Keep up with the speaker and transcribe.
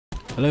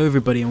Hello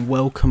everybody and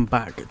welcome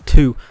back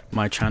to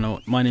my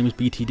channel. My name is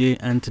BTD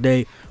and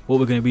today what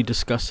we're going to be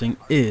discussing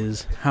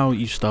is how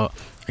you start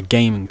a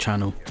gaming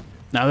channel.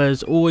 Now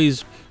there's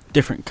always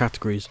different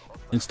categories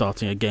in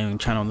starting a gaming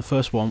channel, and the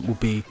first one will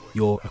be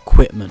your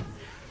equipment.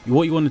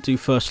 What you want to do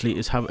firstly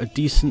is have a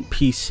decent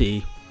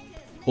PC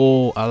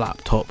or a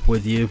laptop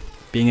with you,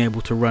 being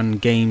able to run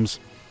games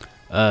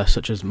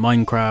such as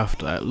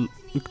Minecraft.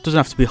 It doesn't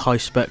have to be high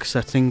spec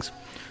settings,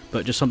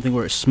 but just something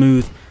where it's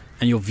smooth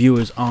and your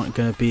viewers aren't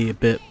going to be a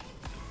bit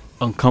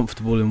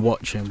uncomfortable in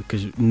watching,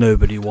 because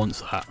nobody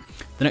wants that.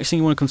 The next thing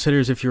you want to consider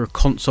is if you're a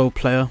console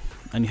player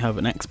and you have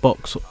an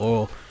Xbox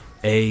or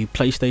a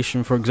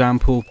PlayStation, for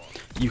example,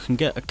 you can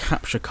get a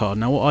capture card.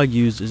 Now what I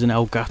use is an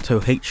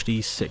Elgato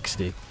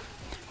HD60,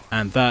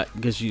 and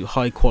that gives you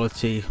high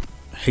quality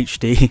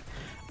HD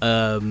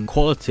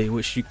quality,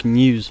 which you can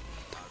use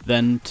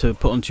then to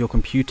put onto your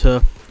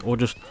computer or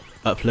just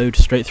upload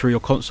straight through your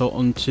console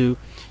onto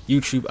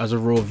YouTube as a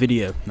raw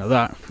video. Now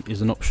that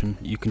is an option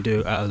you can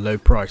do at a low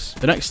price.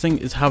 The next thing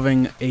is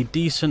having a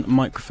decent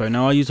microphone.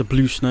 Now I use a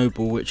Blue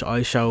Snowball, which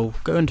I shall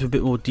go into a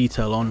bit more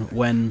detail on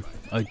when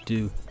I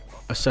do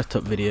a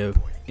setup video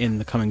in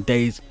the coming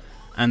days,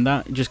 and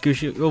that just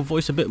gives your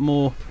voice a bit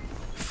more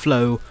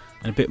flow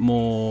and a bit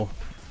more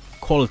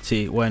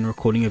quality when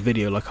recording a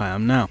video like I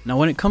am now. Now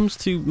when it comes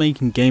to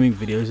making gaming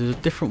videos, there's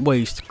different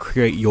ways to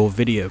create your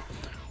video.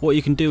 What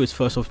you can do is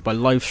first off by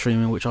live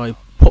streaming, which I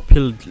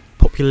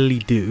popularly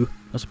do.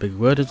 That's a big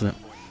word, isn't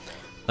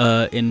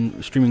it?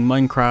 In streaming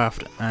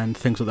Minecraft and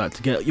things like that,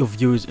 to get your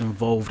viewers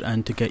involved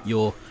and to get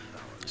your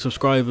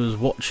subscribers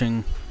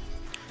watching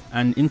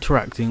and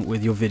interacting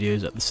with your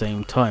videos at the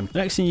same time. The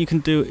next thing you can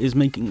do is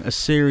making a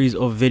series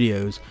of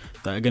videos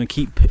that are going to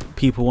keep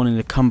people wanting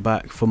to come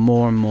back for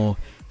more and more,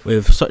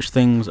 with such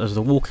things as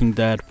The Walking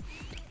Dead,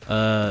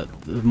 the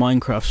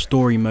Minecraft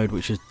story mode,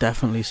 which is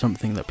definitely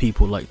something that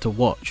people like to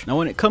watch. Now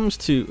when it comes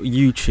to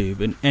YouTube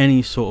and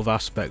any sort of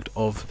aspect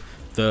of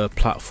the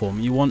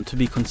platform, you want to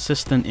be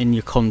consistent in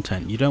your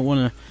content. You don't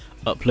want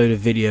to upload a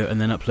video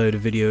and then upload a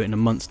video in a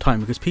month's time,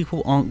 because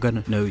people aren't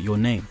going to know your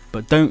name.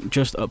 But don't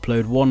just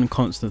upload one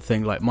constant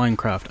thing like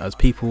Minecraft, as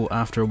people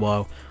after a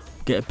while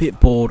get a bit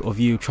bored of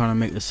you trying to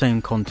make the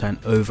same content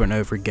over and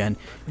over again.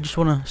 You just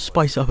want to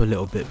spice up a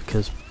little bit,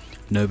 because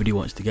nobody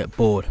wants to get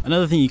bored.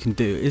 Another thing you can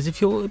do is,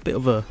 if you're a bit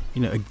of a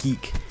a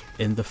geek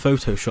in the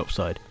Photoshop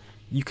side,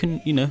 you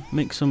can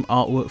make some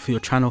artwork for your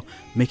channel,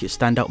 make it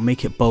stand out,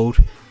 make it bold,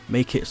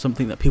 make it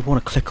something that people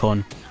want to click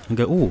on and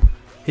go, oh,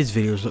 his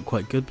videos look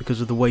quite good,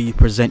 because of the way you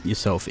present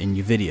yourself in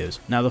your videos.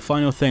 Now the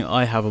final thing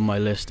I have on my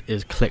list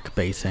is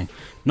clickbaiting.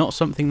 Not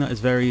something that is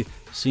very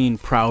seen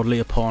proudly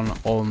upon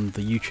on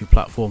the YouTube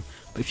platform,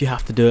 but if you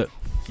have to do it,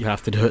 you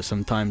have to do it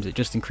sometimes. It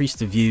just increases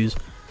the views,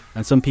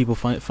 and some people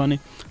find it funny,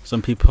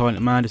 some people find it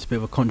mad. It's a bit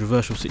of a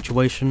controversial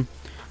situation,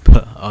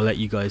 but I'll let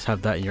you guys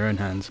have that in your own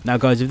hands. Now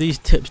guys, if these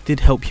tips did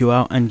help you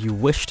out and you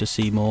wish to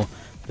see more,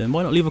 then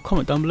why not leave a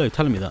comment down below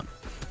telling me that,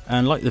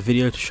 and like the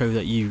video to show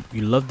that you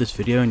love this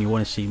video and you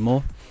want to see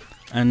more.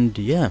 And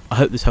yeah, I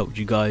hope this helped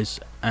you guys,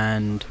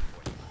 and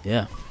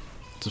yeah,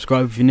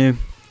 subscribe if you're new.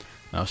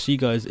 I'll see you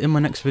guys in my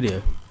next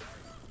video.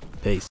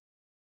 Peace.